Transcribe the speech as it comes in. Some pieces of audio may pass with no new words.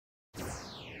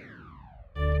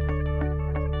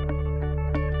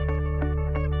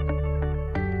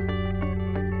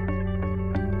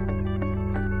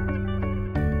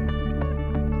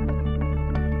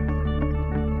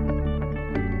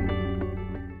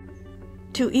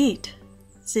To eat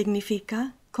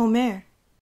significa comer.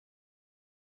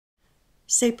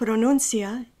 Se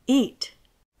pronuncia eat.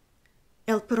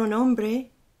 El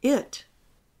pronombre it.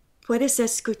 ¿Puedes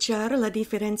escuchar la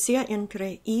diferencia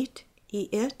entre eat y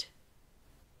it?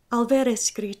 Al ver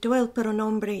escrito el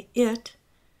pronombre it,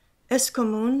 es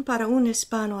común para un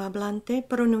hispanohablante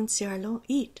pronunciarlo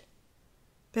eat.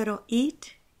 Pero eat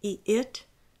y it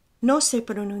no se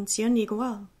pronuncian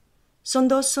igual. Son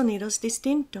dos sonidos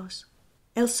distintos.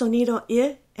 El sonido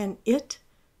I en it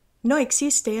no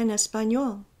existe en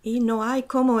español y no hay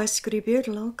cómo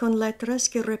escribirlo con letras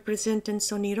que representen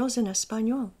sonidos en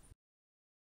español.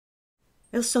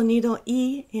 El sonido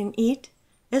I en it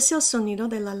es el sonido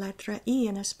de la letra I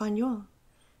en español.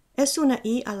 Es una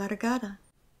I alargada.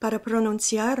 Para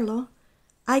pronunciarlo,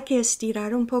 hay que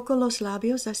estirar un poco los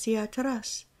labios hacia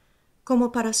atrás,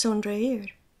 como para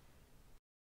sonreír.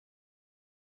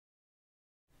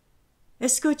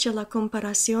 Escucha la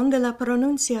comparación de la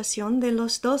pronunciación de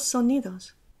los dos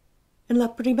sonidos. En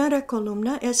la primera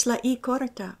columna es la I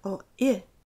corta o I.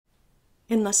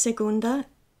 En la segunda,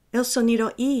 el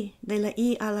sonido I de la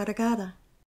I alargada.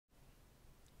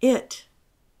 It,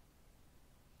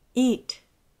 eat,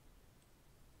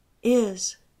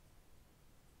 is,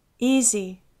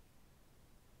 easy,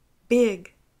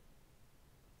 big,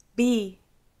 be.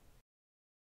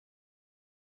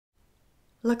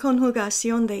 La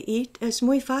conjugación de eat es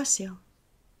muy fácil.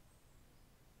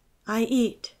 I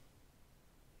eat,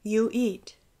 you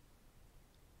eat,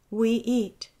 we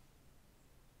eat,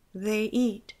 they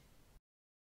eat.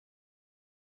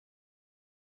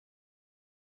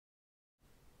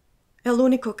 El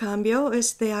único cambio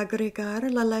es de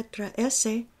agregar la letra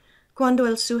S cuando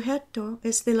el sujeto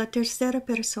es de la tercera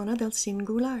persona del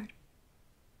singular.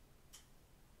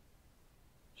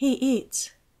 He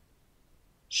eats.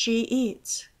 She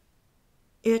eats.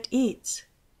 It eats.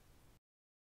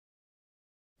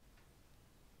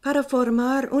 Para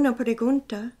formar una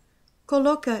pregunta,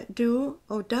 coloca do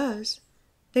o does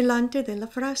delante de la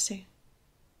frase.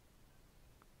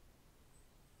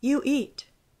 You eat.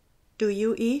 Do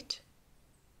you eat?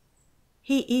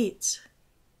 He eats.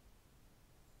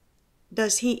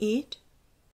 Does he eat?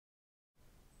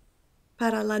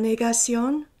 Para la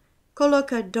negación,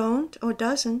 coloca don't o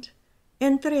doesn't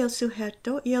entre el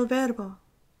sujeto y el verbo.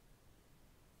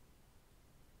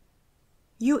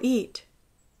 You eat.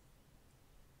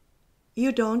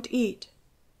 You don't eat.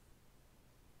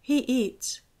 He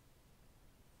eats.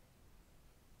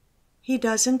 He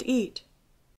doesn't eat.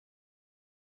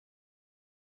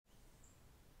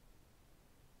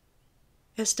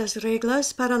 Estas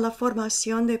reglas para la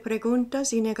formación de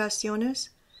preguntas y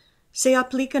negaciones se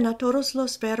aplican a todos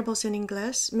los verbos en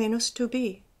inglés menos to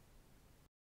be.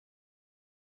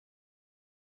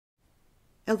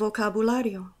 El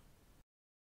vocabulario.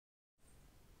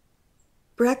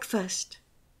 Breakfast,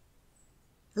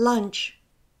 lunch,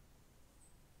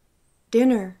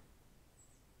 dinner,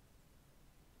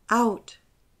 out,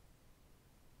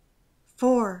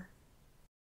 for.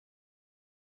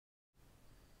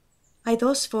 Hay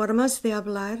dos formas de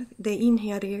hablar de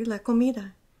ingerir la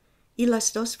comida, y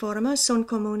las dos formas son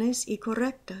comunes y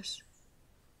correctas,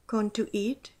 con to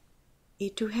eat y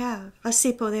to have.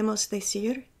 Así podemos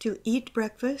decir to eat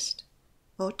breakfast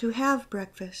o to have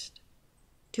breakfast,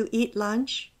 to eat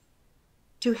lunch,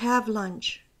 to have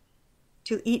lunch,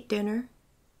 to eat dinner,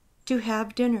 to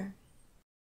have dinner.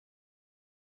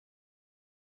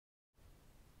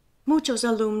 Muchos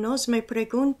alumnos me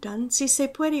preguntan si se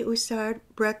puede usar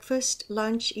breakfast,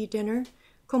 lunch y dinner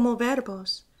como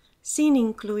verbos, sin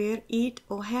incluir eat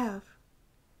o have.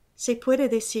 ¿Se puede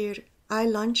decir I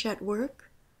lunch at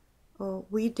work o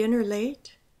we dinner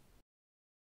late?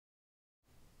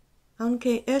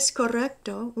 Aunque es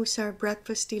correcto usar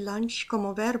breakfast y lunch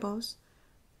como verbos,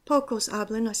 pocos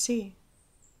hablan así.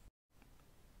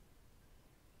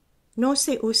 No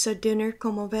se usa dinner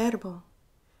como verbo.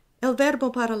 El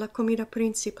verbo para la comida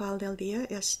principal del día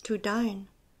es to dine,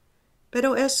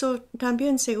 pero eso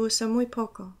también se usa muy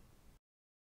poco.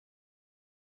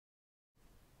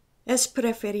 Es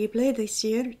preferible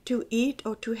decir to eat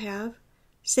o to have,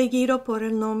 seguido por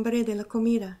el nombre de la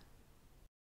comida.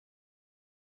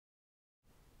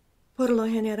 Por lo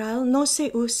general no se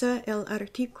usa el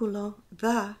artículo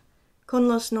the con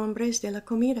los nombres de la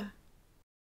comida.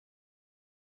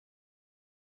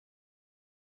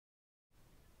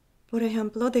 Por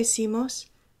ejemplo, decimos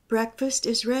breakfast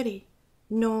is ready,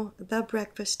 no the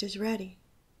breakfast is ready.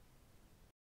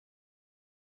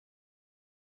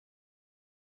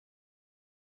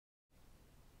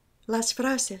 Las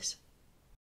frases.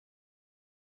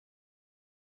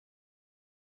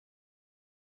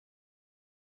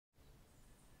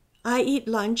 I eat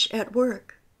lunch at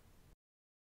work.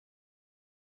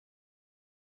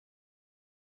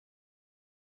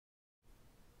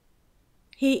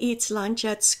 He eats lunch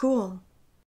at school.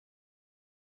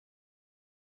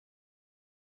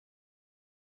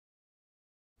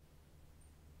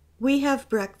 We have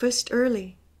breakfast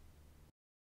early.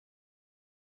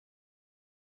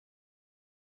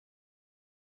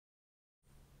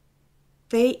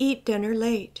 They eat dinner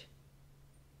late.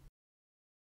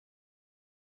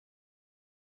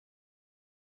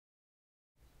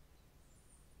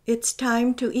 It's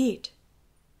time to eat.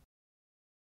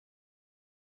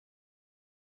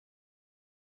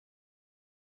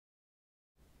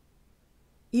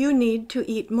 You need to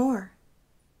eat more.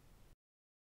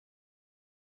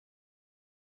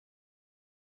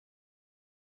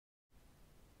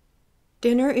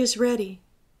 Dinner is ready.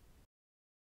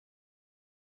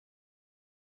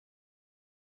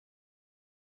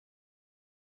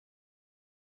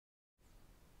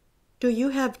 Do you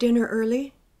have dinner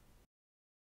early?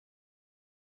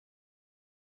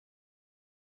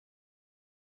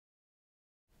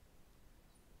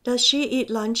 Does she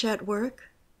eat lunch at work?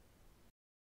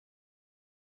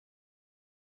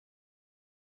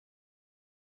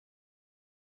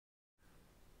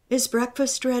 Is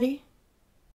breakfast ready?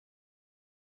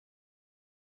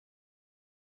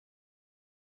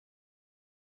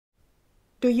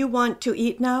 Do you want to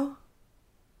eat now?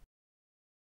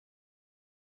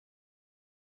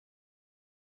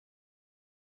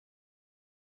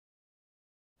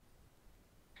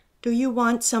 Do you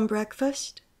want some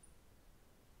breakfast?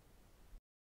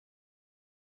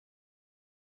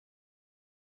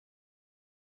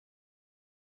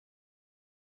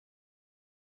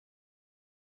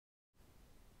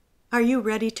 Are you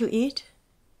ready to eat?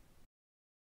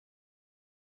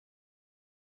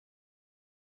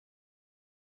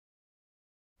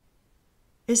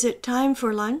 Is it time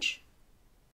for lunch?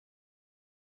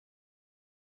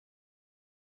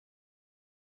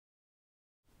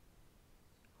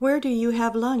 Where do you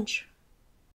have lunch?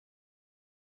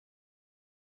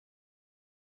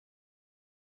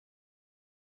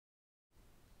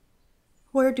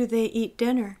 Where do they eat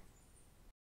dinner?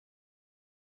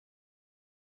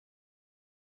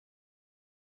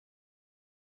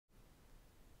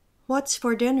 What's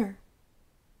for dinner?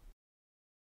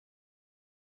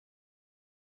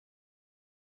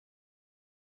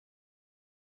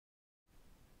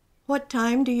 What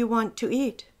time do you want to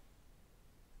eat?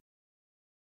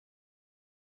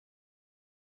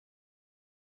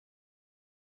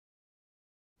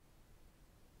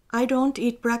 I don't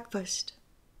eat breakfast.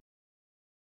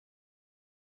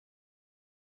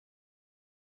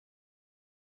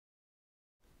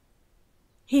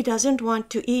 He doesn't want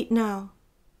to eat now.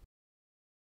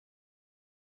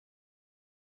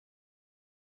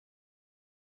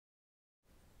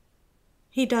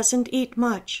 He doesn't eat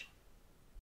much.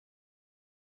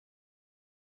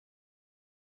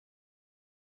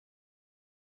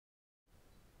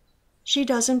 She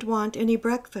doesn't want any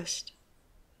breakfast.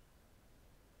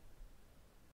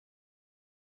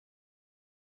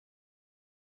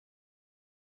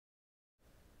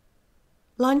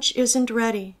 Lunch isn't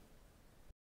ready.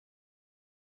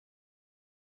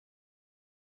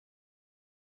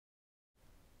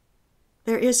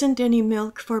 There isn't any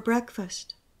milk for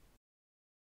breakfast.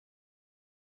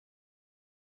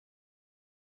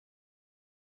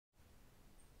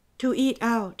 To eat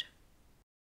out.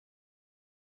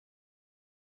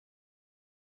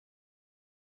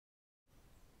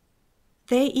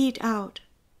 They eat out.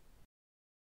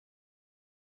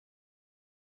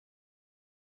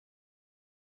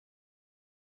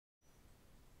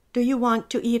 Do you want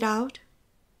to eat out?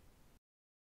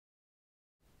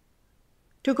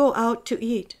 To go out to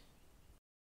eat.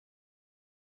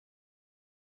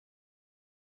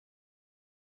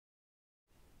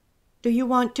 Do you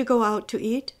want to go out to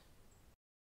eat?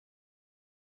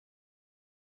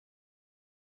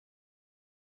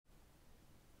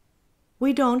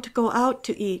 We don't go out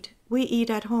to eat. We eat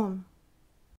at home.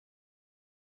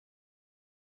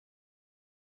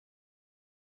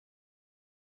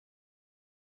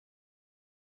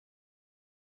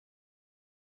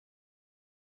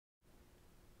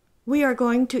 We are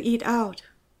going to eat out.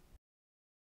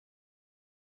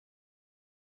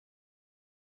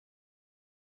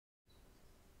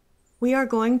 We are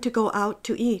going to go out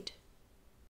to eat.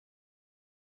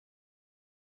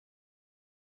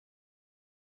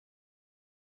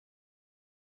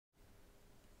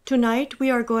 Tonight we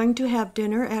are going to have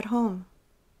dinner at home.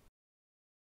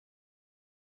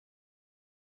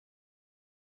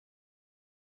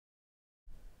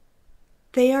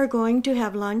 They are going to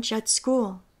have lunch at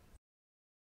school.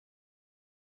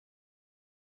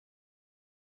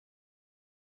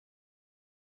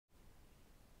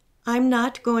 I'm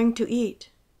not going to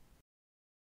eat.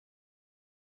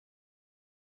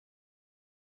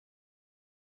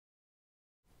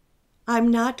 I'm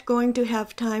not going to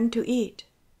have time to eat.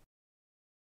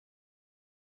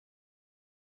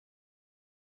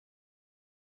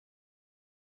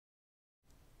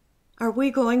 Are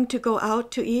we going to go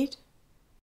out to eat?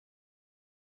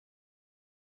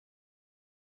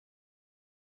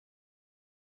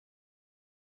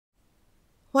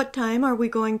 What time are we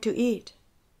going to eat?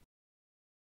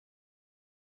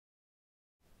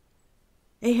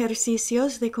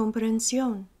 Ejercicios de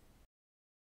comprensión.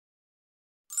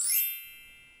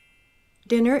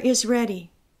 Dinner is ready.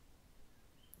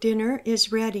 Dinner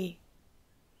is ready.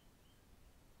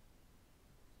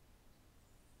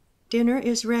 Dinner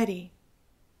is ready.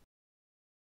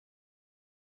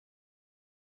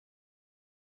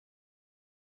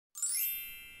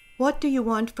 What do you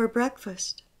want for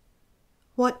breakfast?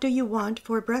 What do you want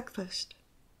for breakfast?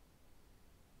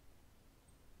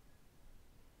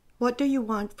 What do you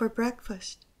want for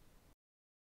breakfast?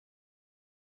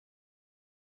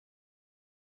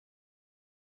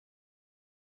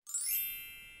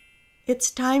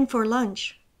 It's time for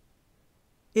lunch.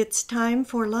 It's time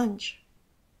for lunch.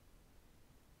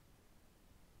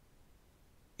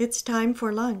 It's time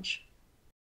for lunch.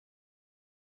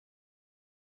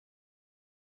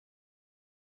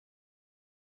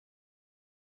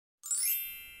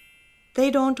 They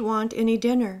don't want any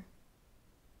dinner.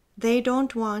 They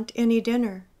don't want any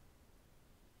dinner.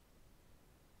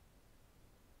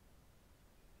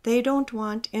 They don't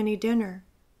want any dinner.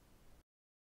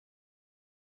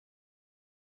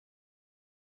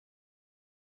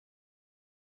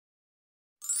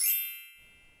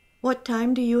 What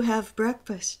time do you have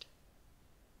breakfast?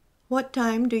 What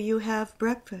time do you have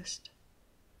breakfast?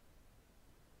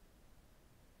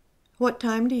 What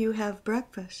time do you have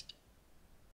breakfast?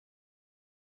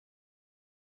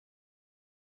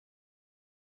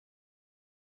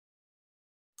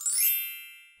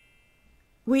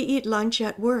 We eat lunch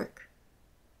at work.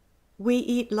 We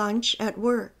eat lunch at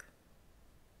work.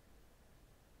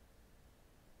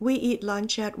 We eat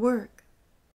lunch at work.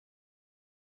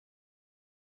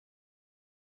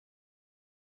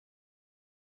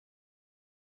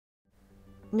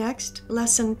 Next,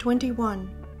 Lesson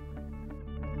 21.